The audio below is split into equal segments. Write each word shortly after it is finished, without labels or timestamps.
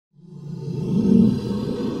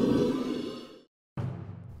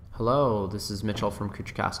Hello, this is Mitchell from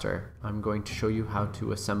CreatureCaster. I'm going to show you how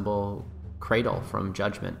to assemble Cradol from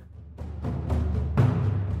Judgment.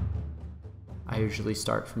 I usually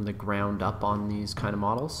start from the ground up on these kind of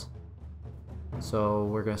models. So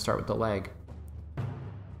we're going to start with the leg.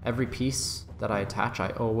 Every piece that I attach, I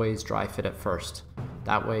always dry fit it first.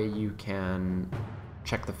 That way you can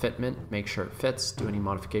check the fitment, make sure it fits, do any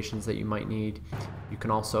modifications that you might need. You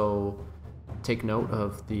can also take note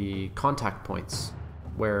of the contact points,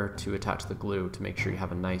 where to attach the glue to make sure you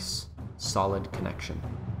have a nice solid connection.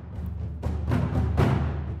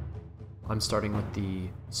 I'm starting with the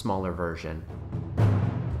smaller version.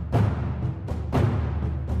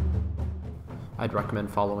 I'd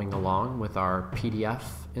recommend following along with our PDF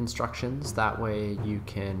instructions. That way you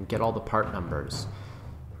can get all the part numbers.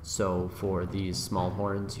 So for these small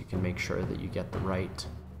horns, you can make sure that you get the right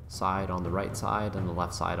side on the right side and the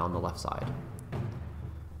left side on the left side.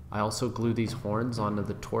 I also glue these horns onto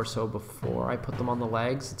the torso before I put them on the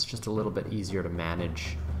legs. It's just a little bit easier to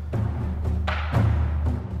manage.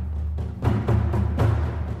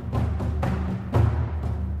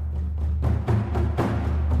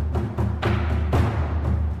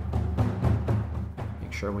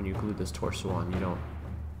 Make sure when you glue this torso on, you don't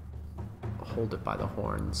hold it by the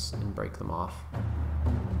horns and break them off.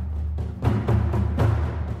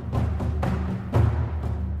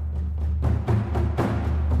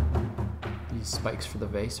 These spikes for the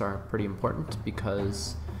vase are pretty important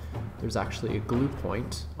because there's actually a glue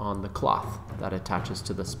point on the cloth that attaches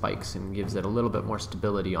to the spikes and gives it a little bit more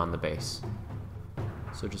stability on the base.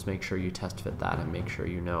 So just make sure you test fit that and make sure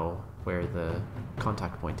you know where the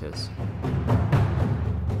contact point is.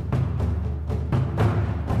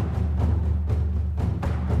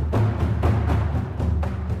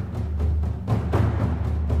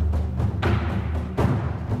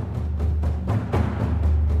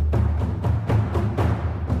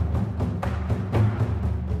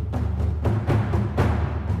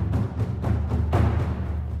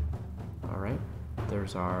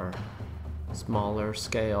 There's our smaller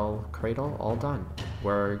scale cradle all done.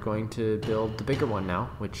 We're going to build the bigger one now,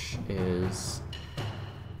 which is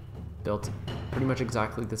built pretty much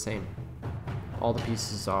exactly the same. All the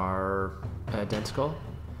pieces are identical.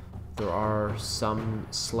 There are some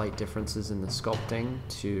slight differences in the sculpting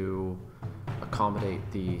to accommodate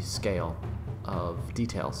the scale of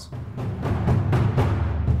details.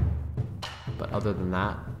 But other than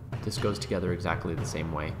that, this goes together exactly the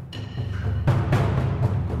same way.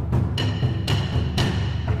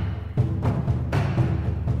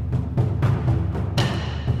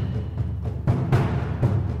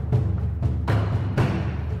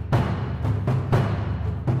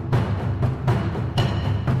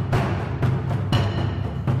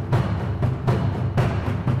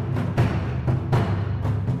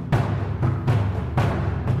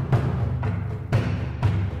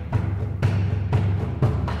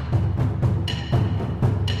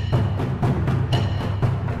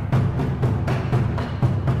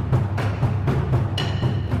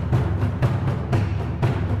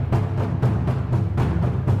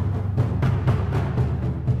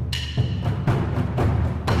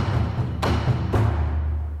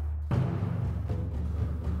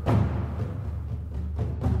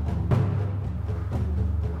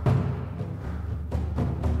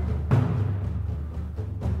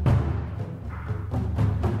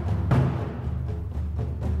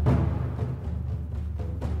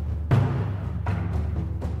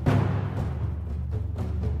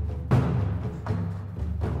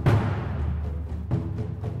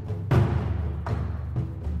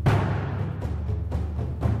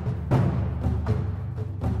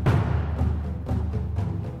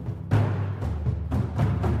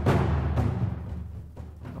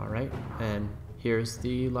 And here's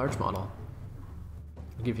the large model.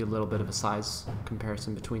 I'll give you a little bit of a size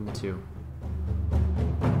comparison between the two.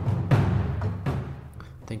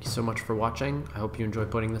 Thank you so much for watching. I hope you enjoy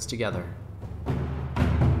putting this together.